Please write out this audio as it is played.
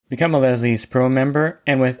Become a Leslie's Pro member,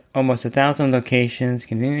 and with almost 1,000 locations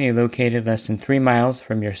conveniently located less than 3 miles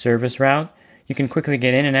from your service route, you can quickly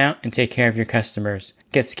get in and out and take care of your customers.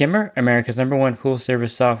 Get Skimmer, America's #1 pool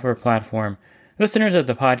service software platform. Listeners of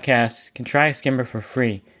the podcast can try Skimmer for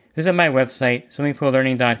free. Visit my website,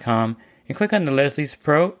 swimmingpoollearning.com, and click on the Leslie's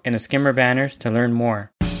Pro and the Skimmer banners to learn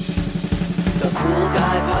more. The Pool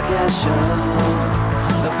Guy Podcast Show.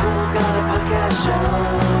 The Pool Guy Podcast Show.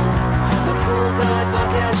 The Pool Guy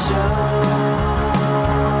Podcast Show.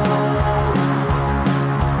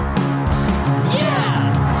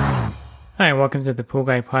 Yeah! Hi, welcome to the Pool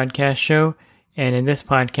Guy Podcast Show. And in this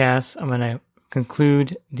podcast, I'm going to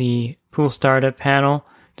conclude the pool startup panel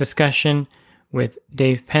discussion with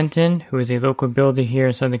Dave Penton, who is a local builder here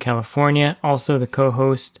in Southern California, also the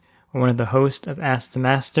co-host or one of the hosts of Ask the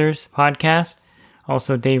Masters podcast.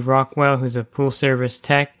 Also Dave Rockwell, who's a pool service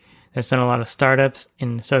tech that's done a lot of startups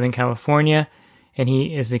in Southern California, and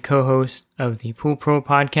he is the co-host of the Pool Pro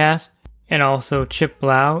podcast. And also Chip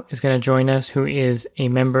Blough is going to join us, who is a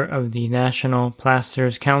member of the National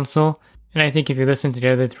Plasters Council. And I think if you listen to the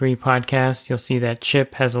other 3 podcasts, you'll see that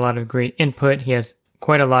Chip has a lot of great input. He has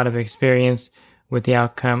quite a lot of experience with the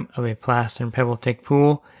outcome of a plaster and pebble tech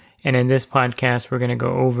pool. And in this podcast, we're going to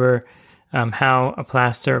go over how a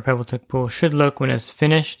plaster or pebble tech pool should look when it's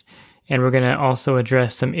finished. And we're going to also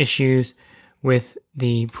address some issues with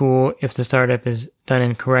the pool if the startup is done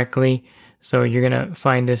incorrectly. So you're going to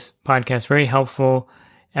find this podcast very helpful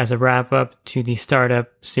as a wrap up to the startup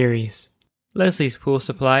series. Leslie's Pool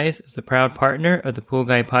Supplies is a proud partner of the Pool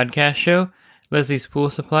Guy Podcast Show. Leslie's Pool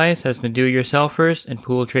Supplies has been do-it-yourselfers and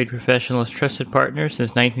pool trade professionals' trusted partner since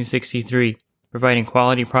 1963, providing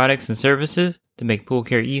quality products and services to make pool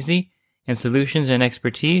care easy and solutions and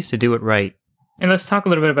expertise to do it right. And let's talk a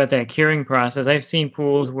little bit about that curing process. I've seen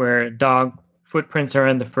pools where dog footprints are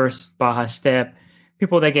in the first Baja step.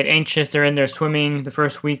 People that get anxious, they're in there swimming the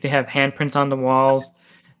first week, they have handprints on the walls.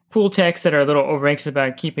 Pool techs that are a little over anxious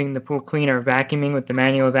about keeping the pool clean are vacuuming with the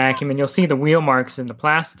manual vacuum, and you'll see the wheel marks in the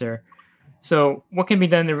plaster. So what can be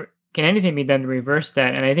done can anything be done to reverse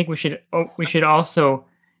that? And I think we should also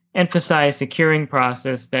emphasize the curing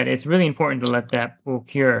process, that it's really important to let that pool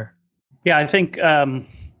cure. Yeah, I think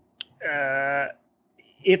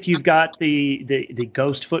if you've got the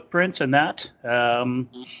ghost footprints and that,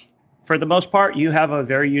 for the most part, you have a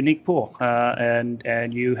very unique pool,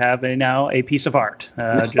 and you have now a piece of art.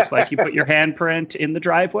 Just like you put your handprint in the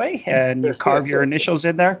driveway and you carve your initials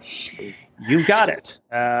in there, you've got it.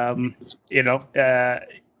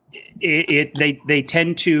 They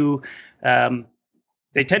tend to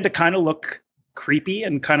kind of look creepy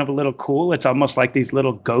and kind of a little cool. It's almost like these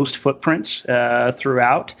little ghost footprints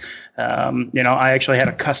throughout. I actually had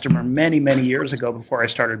a customer many years ago before I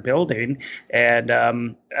started building,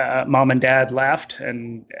 and mom and dad left,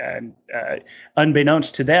 and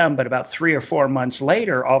unbeknownst to them, but about 3 or 4 months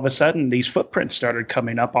later, all of a sudden these footprints started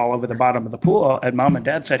coming up all over the bottom of the pool, and mom and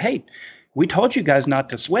dad said, "Hey, we told you guys not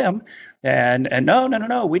to swim." And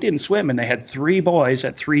no, we didn't swim. And they had 3 boys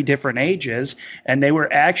at 3 different ages, and they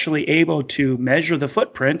were actually able to measure the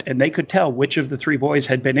footprint, and they could tell which of the 3 boys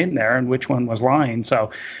had been in there and which one was lying.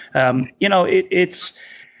 So,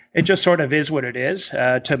 it just sort of is what it is.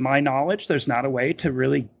 To my knowledge, there's not a way to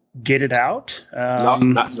really get it out.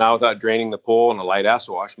 Not without draining the pool and a light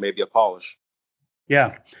acid wash, maybe a polish.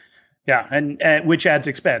 Yeah. Yeah, and which adds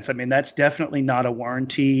expense. I mean, that's definitely not a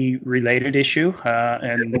warranty-related issue,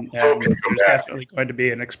 and there's definitely going to be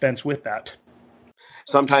an expense with that.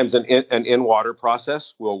 Sometimes an in-water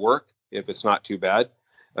process will work if it's not too bad.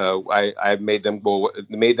 I've made them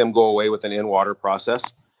go away with an in-water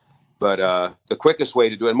process, but the quickest way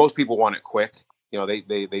to do it, and most people want it quick.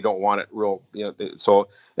 They don't want it real.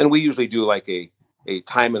 And we usually do like a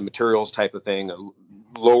time and materials type of thing, a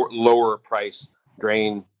lower price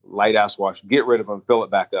drain. Light ass wash, get rid of them, fill it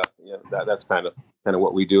back up. That's kind of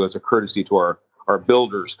what we do as a courtesy to our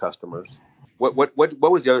builders customers. What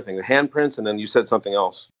was the other thing? The handprints, and then you said something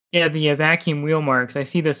else. Yeah, the vacuum wheel marks. I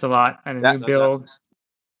see this a lot on a new build.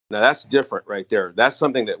 Now that's different right there. That's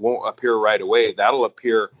something that won't appear right away. That'll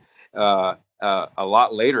appear a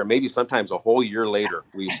lot later, maybe sometimes a whole year later.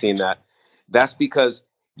 We've seen that. That's because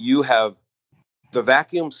you have the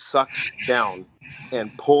vacuum sucks down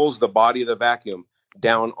and pulls the body of the vacuum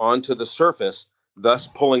down onto the surface, thus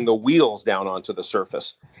pulling the wheels down onto the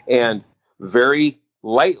surface, and very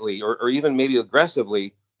lightly or even maybe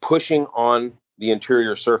aggressively pushing on the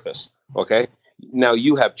interior surface. Okay. Now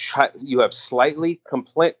you have slightly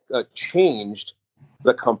changed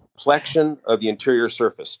the complexion of the interior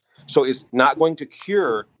surface. So it's not going to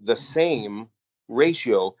cure the same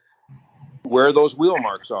ratio where those wheel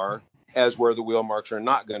marks are as where the wheel marks are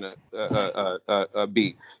not going to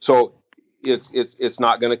be. So it's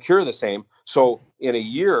not going to cure the same. So in a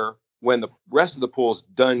year, when the rest of the pool's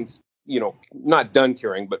done, not done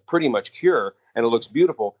curing, but pretty much cure, and it looks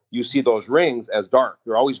beautiful, you see those rings as dark.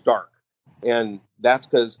 They're always dark. And that's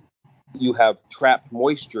because you have trapped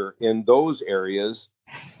moisture in those areas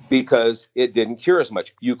because it didn't cure as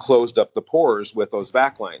much. You closed up the pores with those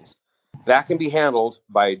vac lines. That can be handled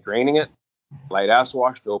by draining it, light acid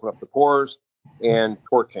wash to open up the pores, and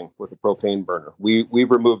torching with a propane burner. We've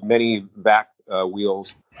removed many vac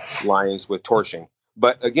wheels lines with torching.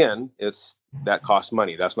 But again, that costs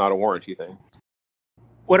money. That's not a warranty thing.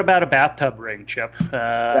 What about a bathtub ring, Chip?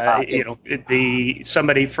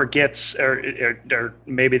 Somebody forgets, or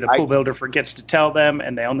maybe the pool builder forgets to tell them,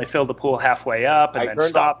 and they only fill the pool halfway up and then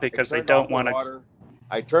stop because they don't want to.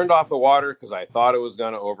 I turned off the water because I thought it was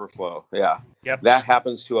going to overflow. Yeah. Yep. That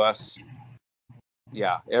happens to us.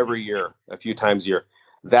 Yeah, every year, a few times a year.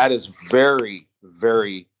 That is very,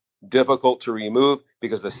 very difficult to remove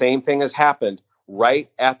because the same thing has happened right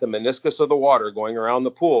at the meniscus of the water going around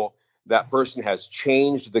the pool. That person has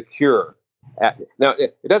changed the cure. Now,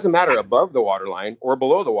 it doesn't matter above the water line or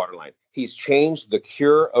below the water line. He's changed the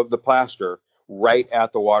cure of the plaster right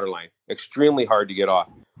at the water line. Extremely hard to get off.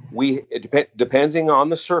 Depending on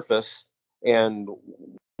the surface and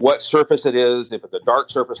what surface it is, if it's a dark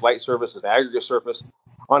surface, light surface, an aggregate surface.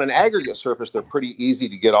 On an aggregate surface, they're pretty easy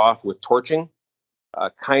to get off with torching,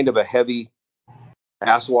 kind of a heavy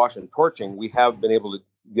acid wash and torching. We have been able to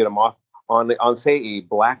get them off on say a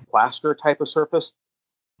black plaster type of surface.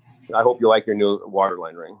 I hope you like your new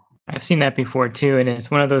waterline ring. I've seen that before too, and it's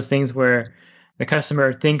one of those things where the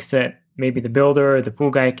customer thinks that maybe the builder or the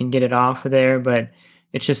pool guy can get it off of there, but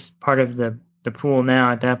it's just part of the pool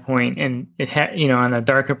now at that point. And it on a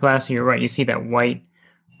darker plaster, you're right, you see that white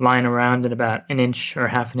line around it about an inch or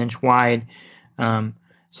half an inch wide.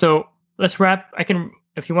 So let's wrap.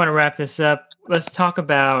 If you want to wrap this up, let's talk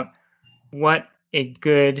about what a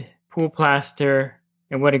good pool plaster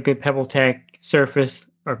and what a good PebbleTech surface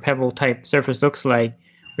or pebble type surface looks like.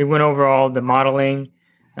 We went over all the modeling,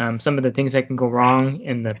 some of the things that can go wrong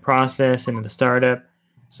in the process and in the startup.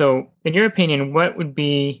 So in your opinion, what would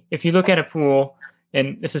be, if you look at a pool,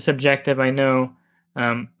 and this is subjective, I know,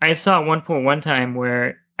 I saw one pool one time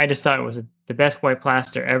where I just thought it was the best white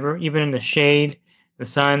plaster ever, even in the shade, the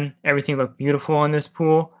sun, everything looked beautiful in this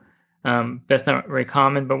pool. That's not very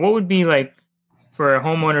common, but what would be like for a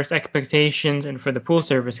homeowner's expectations and for the pool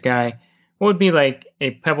service guy, what would be like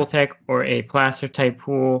a PebbleTech or a plaster type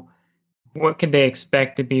pool? What could they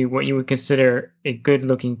expect to be what you would consider a good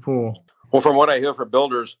looking pool? Well, from what I hear from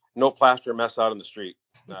builders, no plaster mess out in the street.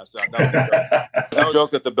 No, that was a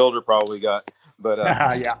joke that the builder probably got. But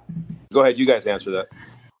yeah. Go ahead, you guys answer that.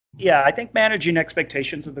 Yeah, I think managing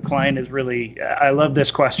expectations of the client is really, I love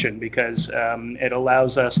this question because it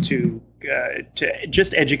allows us to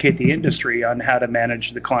just educate the industry on how to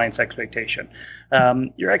manage the client's expectation.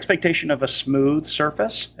 Your expectation of a smooth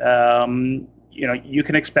surface, you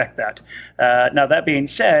can expect that. Now, that being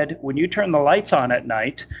said, when you turn the lights on at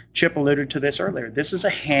night, Chip alluded to this earlier, this is a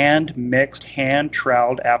hand-mixed,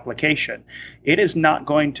 hand-troweled application. It is not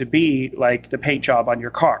going to be like the paint job on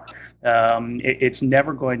your car. It's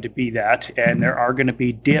never going to be that, and there are going to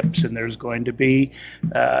be dips, and there's going to be,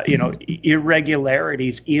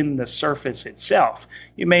 irregularities in the surface itself.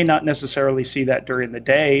 You may not necessarily see that during the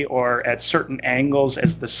day or at certain angles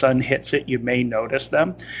as the sun hits it. You may notice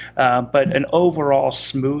them, but an overall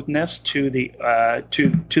smoothness to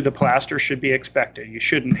the plaster should be expected. You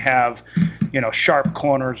shouldn't have, sharp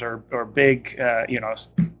corners or big,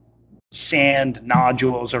 sand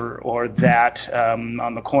nodules or that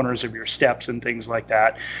on the corners of your steps and things like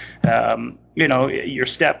that.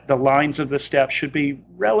 The lines of the step should be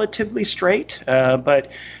relatively straight,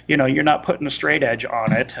 but you're not putting a straight edge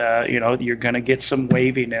on it. You're going to get some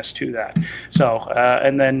waviness to that. So,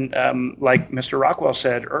 and then like Mr. Rockwell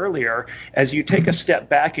said earlier, as you take a step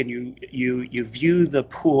back and you view the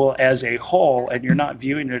pool as a whole, and you're not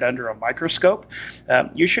viewing it under a microscope,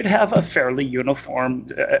 you should have a fairly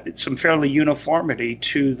some fairly uniformity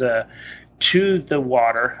to the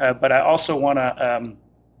water. But I also want to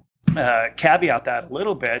caveat that a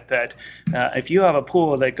little bit, that if you have a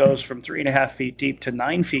pool that goes from 3.5 feet deep to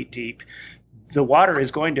 9 feet deep, the water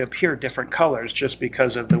is going to appear different colors just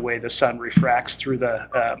because of the way the sun refracts through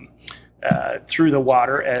the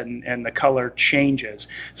water and the color changes.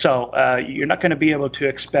 So you're not going to be able to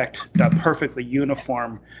expect a perfectly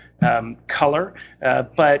uniform color,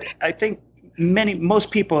 but I think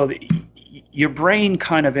most people, your brain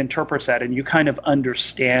kind of interprets that, and you kind of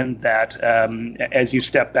understand that as you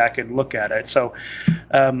step back and look at it. So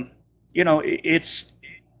it's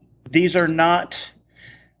these are not.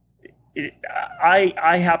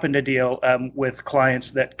 I happen to deal with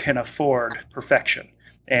clients that can afford perfection.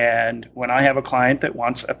 And when I have a client that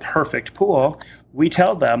wants a perfect pool, we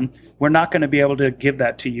tell them we're not going to be able to give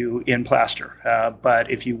that to you in plaster. But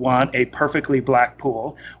if you want a perfectly black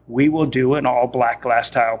pool, we will do an all black glass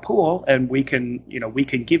tile pool, and we can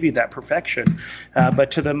give you that perfection.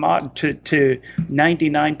 But to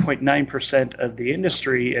 99.9% of the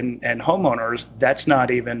industry and homeowners, that's not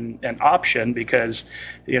even an option, because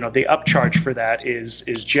the upcharge for that is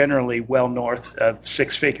generally well north of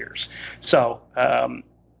six figures. So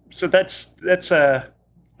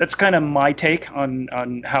that's kind of my take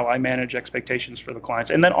on how I manage expectations for the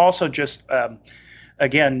clients. And then also just,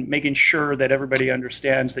 again, making sure that everybody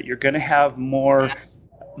understands that you're going to have more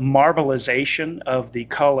marbleization of the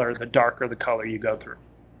color the darker the color you go through.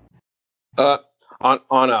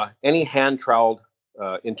 On any hand troweled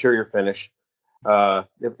interior finish,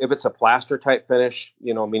 if it's a plaster type finish,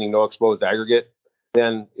 meaning no exposed aggregate,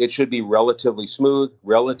 then it should be relatively smooth,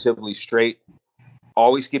 relatively straight.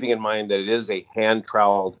 Always keeping in mind that it is a hand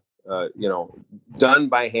troweled, done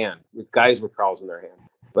by hand with guys with trowels in their hand,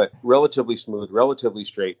 but relatively smooth, relatively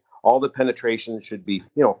straight. All the penetration should be,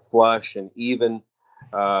 flush and even.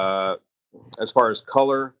 As far as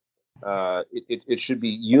color, it should be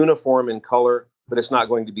uniform in color, but it's not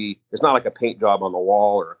like a paint job on the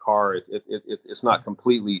wall or a car. It's not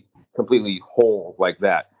completely whole like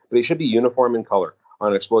that, but it should be uniform in color.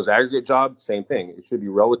 On an exposed aggregate job, same thing. It should be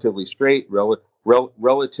relatively straight,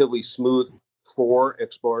 relatively smooth for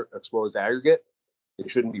exposed aggregate. It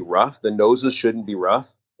shouldn't be rough. The noses shouldn't be rough.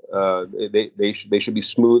 They should be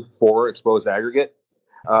smooth for exposed aggregate.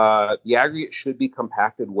 The aggregate should be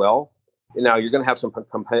compacted well. Now you're going to have some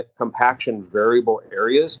compaction variable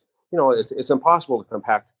areas. It's impossible to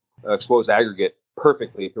compact exposed aggregate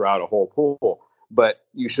perfectly throughout a whole pool, but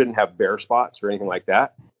you shouldn't have bare spots or anything like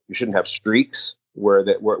that. You shouldn't have streaks where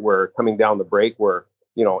coming down the break where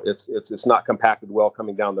it's not compacted well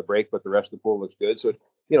coming down the break, but the rest of the pool looks good. So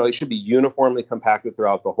it should be uniformly compacted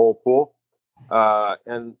throughout the whole pool.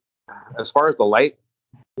 And as far as the light,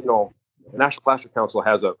 the National Plaster Council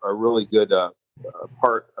has a really good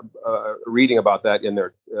reading about that in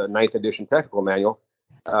their 9th edition technical manual,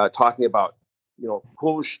 talking about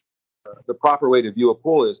pools. The proper way to view a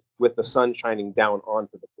pool is with the sun shining down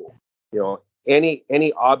onto the pool.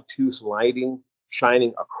 Any obtuse lighting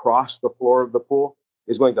shining across the floor of the pool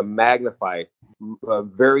is going to magnify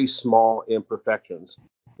very small imperfections,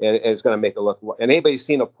 and it's going to make it look. And anybody's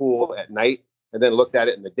seen a pool at night and then looked at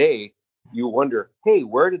it in the day, you wonder, hey,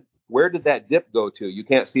 where did that dip go to? You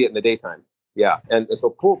can't see it in the daytime. Yeah, and so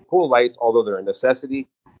pool lights, although they're a necessity,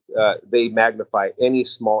 they magnify any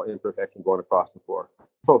small imperfection going across the floor.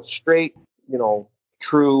 So straight,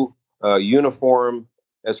 true, uniform,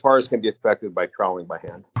 as far as can be affected by troweling by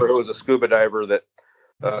hand. There was a scuba diver that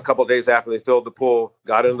a couple of days after they filled the pool,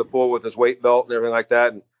 got into the pool with his weight belt and everything like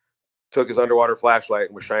that, and took his underwater flashlight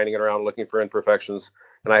and was shining it around looking for imperfections.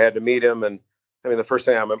 And I had to meet him. And the first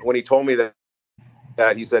thing when he told me that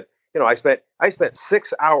he said, I spent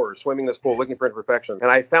 6 hours swimming this pool looking for imperfections,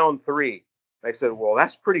 and I found 3. I said, well,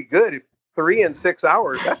 that's pretty good. 3 in 6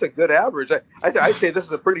 hours, that's a good average. I say this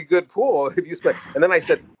is a pretty good pool if you spend. And then I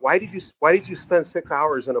said, why did you spend 6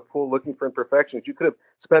 hours in a pool looking for imperfections? You could have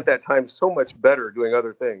spent that time so much better doing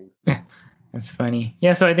other things. That's funny.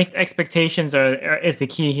 Yeah, so I think expectations is the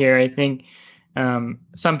key here. I think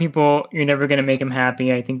some people, you're never going to make them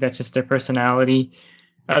happy. I think that's just their personality.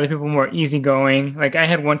 Other people more easygoing. Like I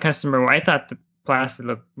had one customer where I thought the plaster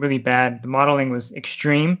looked really bad. The modeling was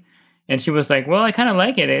extreme. And she was like, well, I kind of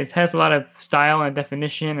like it. It has a lot of style and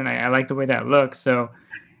definition, and I like the way that looks. So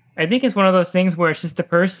I think it's one of those things where it's just the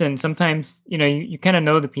person. Sometimes, you kind of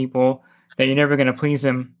know the people that you're never going to please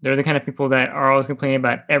them. They're the kind of people that are always complaining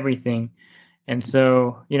about everything. And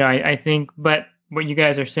so, I think, but what you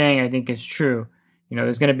guys are saying, I think is true.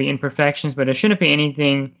 There's going to be imperfections, but there shouldn't be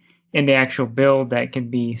anything in the actual build that can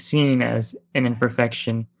be seen as an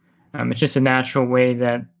imperfection. It's just a natural way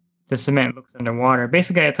that the cement looks underwater.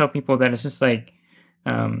 Basically, I tell people that it's just like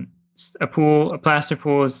a plaster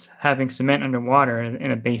pool is having cement underwater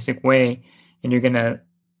in a basic way, and you're going to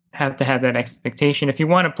have that expectation. If you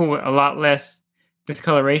want a pool with a lot less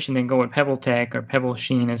discoloration, then go with Pebble Tech or Pebble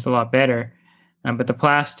Sheen. It's a lot better. But the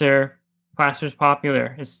plaster is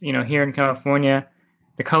popular. It's, here in California,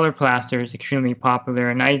 the color plaster is extremely popular,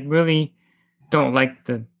 and I really don't like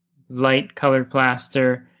the light colored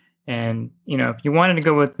plaster. And, if you wanted to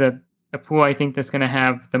go with a pool, I think that's going to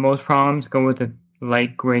have the most problems, go with a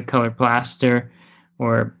light gray color plaster,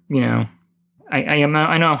 or, I know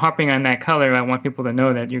I'm harping on that color. I want people to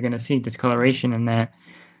know that you're going to see discoloration in that.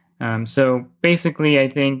 So basically, I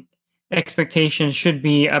think expectations should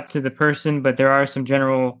be up to the person, but there are some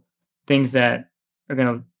general things that are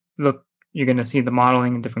going to look. You're going to see the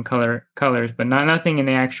modeling in different colors, but nothing in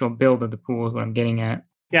the actual build of the pool is what I'm getting at.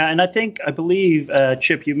 Yeah, and I believe,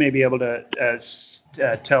 Chip, you may be able to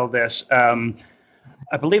tell this.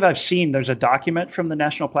 I believe I've seen there's a document from the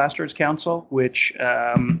National Plasterers Council which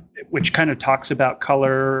kind of talks about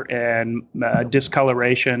color and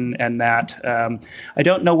discoloration and that. I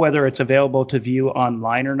don't know whether it's available to view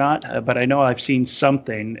online or not, but I know I've seen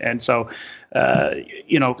something. And so,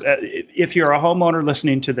 if you're a homeowner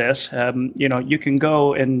listening to this, you can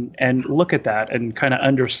go and look at that and kind of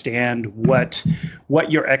understand what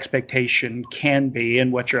your expectation can be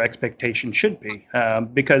and what your expectation should be.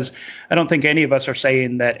 Because I don't think any of us are saying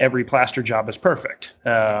that every plaster job is perfect.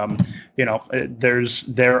 There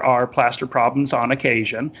are plaster problems on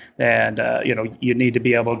occasion, and you need to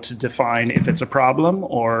be able to define if it's a problem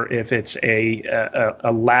or if it's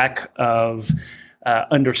a lack of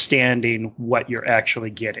understanding what you're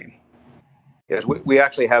actually getting. Yes, we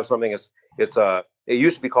actually have something. It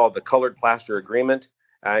used to be called the Colored Plaster Agreement.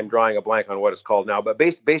 I'm drawing a blank on what it's called now, but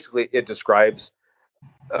basically it describes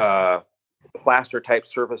plaster type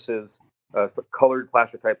surfaces, colored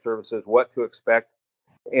plaster type surfaces, what to expect,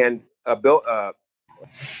 and a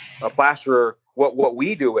plasterer. What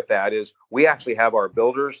we do with that is we actually have our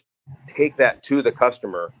builders take that to the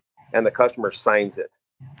customer, and the customer signs it.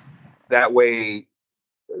 That way,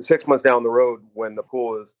 6 months down the road, when the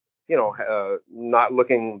pool is not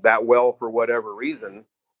looking that well for whatever reason,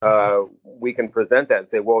 we can present that and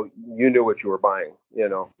say, well, you knew what you were buying.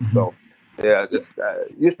 So yeah, it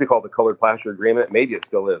used to be called the Colored Plaster Agreement. Maybe it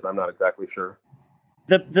still is. I'm not exactly sure.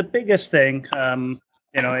 The biggest thing,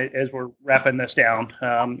 as we're wrapping this down,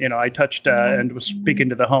 I touched and was speaking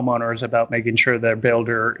to the homeowners about making sure their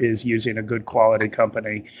builder is using a good quality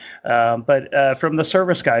company. But from the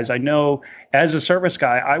service guys, I know as a service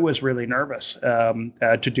guy, I was really nervous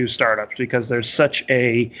to do startups because there's such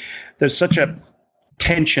a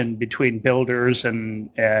tension between builders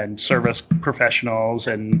and service professionals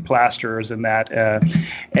and plasterers and that.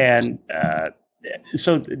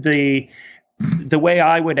 So the way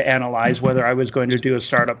I would analyze whether I was going to do a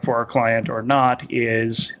startup for a client or not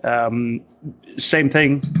is same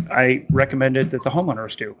thing I recommended that the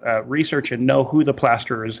homeowners do. Research and know who the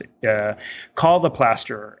plasterer is. Call the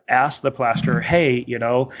plasterer. Ask the plasterer, hey,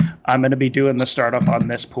 I'm going to be doing the startup on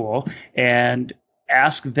this pool, and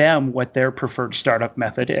ask them what their preferred startup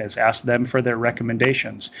method is. Ask them for their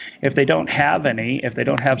recommendations. If they don't have any, if they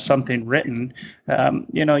don't have something written,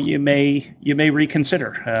 you may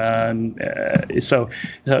reconsider. So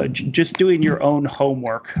just doing your own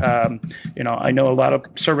homework. I know a lot of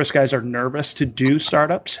service guys are nervous to do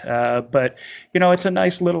startups, but it's a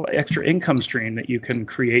nice little extra income stream that you can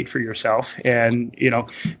create for yourself. And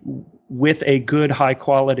with a good high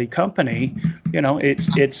quality company,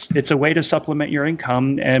 it's a way to supplement your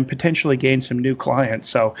income and potentially gain some new clients.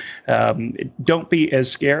 So don't be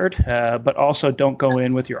as scared, but also don't go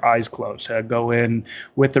in with your eyes closed. Go in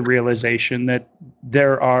with the realization that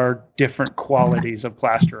there are different qualities of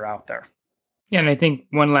plaster out there. Yeah, and I think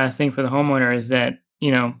one last thing for the homeowner is that,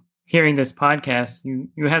 hearing this podcast,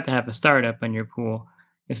 you have to have a startup on your pool.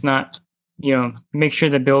 It's not make sure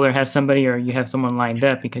the builder has somebody or you have someone lined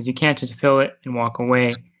up, because you can't just fill it and walk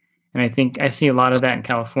away. And I think I see a lot of that in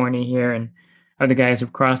California here, and other guys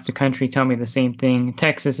who've crossed the country tell me the same thing.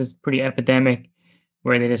 Texas is pretty epidemic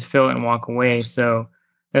where they just fill it and walk away. So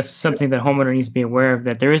that's something that homeowner needs to be aware of,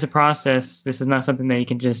 that there is a process. This is not something that you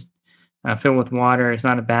can just fill with water. It's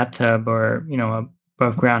not a bathtub or,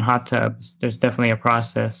 above ground hot tubs. There's definitely a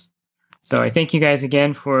process. So I thank you guys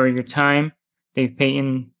again for your time. Dave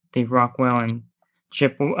Penton, Dave Rockwell, and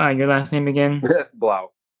Chip. Your last name again?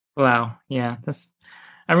 Blough. Blough. Yeah,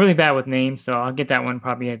 I'm really bad with names, so I'll get that one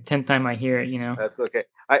probably a 10th time I hear it. That's okay.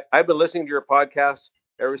 I've been listening to your podcast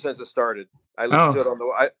ever since it started. I listened to it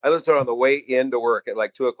on the way into work at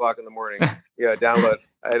like 2:00 in the morning. Yeah, download.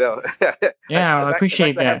 I know. Yeah, I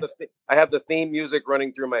appreciate that. I have the theme music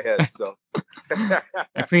running through my head. So I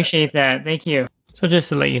appreciate that. Thank you. So just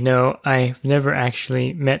to let you know, I've never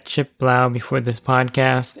actually met Chip Blough before this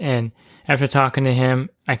podcast, and after talking to him,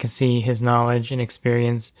 I can see his knowledge and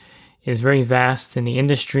experience is very vast in the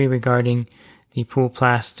industry regarding the pool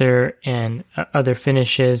plaster and other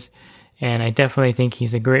finishes, and I definitely think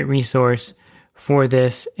he's a great resource for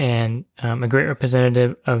this and a great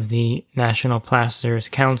representative of the National Plasterers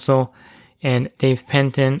Council. And Dave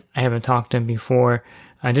Penton, I haven't talked to him before,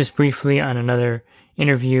 just briefly on another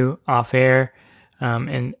interview off air.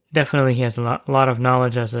 And definitely he has a lot of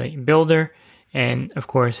knowledge as a builder. And of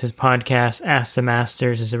course, his podcast, Ask the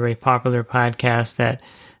Masters, is a very popular podcast that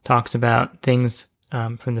talks about things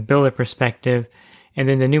from the builder perspective. And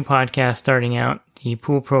then the new podcast starting out, the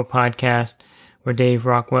Pool Pro podcast, where Dave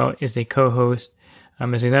Rockwell is a co-host,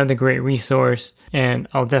 is another great resource. And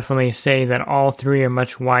I'll definitely say that all three are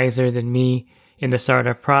much wiser than me in the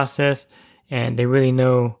startup process. And they really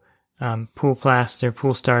know pool plaster,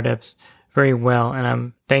 pool startups very well. And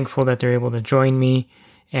I'm thankful that they're able to join me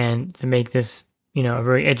and to make this, a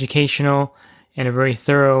very educational and a very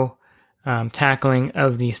thorough tackling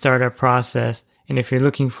of the startup process. And if you're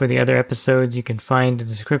looking for the other episodes, you can find the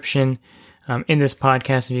description in this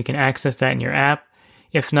podcast, if you can access that in your app.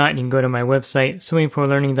 If not, you can go to my website,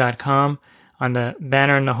 swimmingpoollearning.com. On the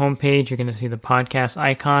banner on the homepage, you're going to see the podcast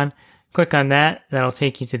icon. Click on that. That'll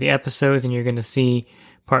take you to the episodes, and you're going to see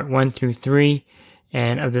part 1 through 3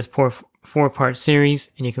 and of this 4-part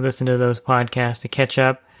series. And you can listen to those podcasts to catch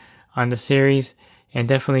up on the series. And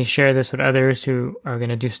definitely share this with others who are going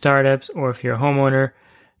to do startups, or if you're a homeowner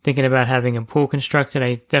thinking about having a pool constructed,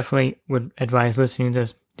 I definitely would advise listening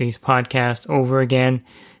to these podcasts over again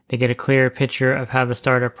to get a clearer picture of how the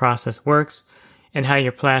startup process works and how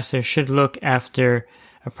your plaster should look after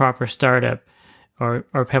a proper startup or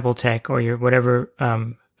Pebble Tech or your whatever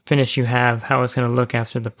finish you have, how it's going to look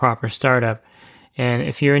after the proper startup. And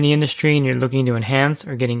if you're in the industry and you're looking to enhance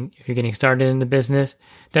or if you're getting started in the business,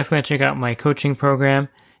 definitely check out my coaching program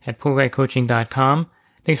at poolguycoaching.com.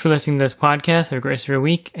 Thanks for listening to this podcast. Have a great rest of your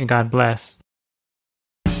week, and God bless.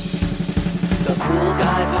 The Pool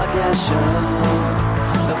Guy Podcast Show.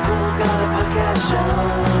 The Pool Guy Podcast Show.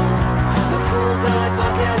 The Pool Guy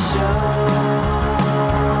Podcast Show.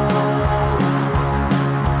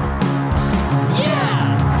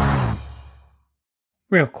 Yeah!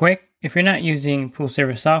 Real quick, if you're not using pool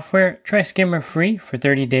service software, try Skimmer free for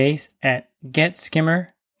 30 days at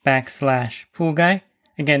getskimmer.com/poolguy.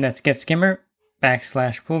 Again, that's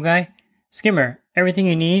getskimmer.com/poolguy. Skimmer, everything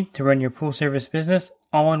you need to run your pool service business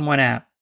all in one app.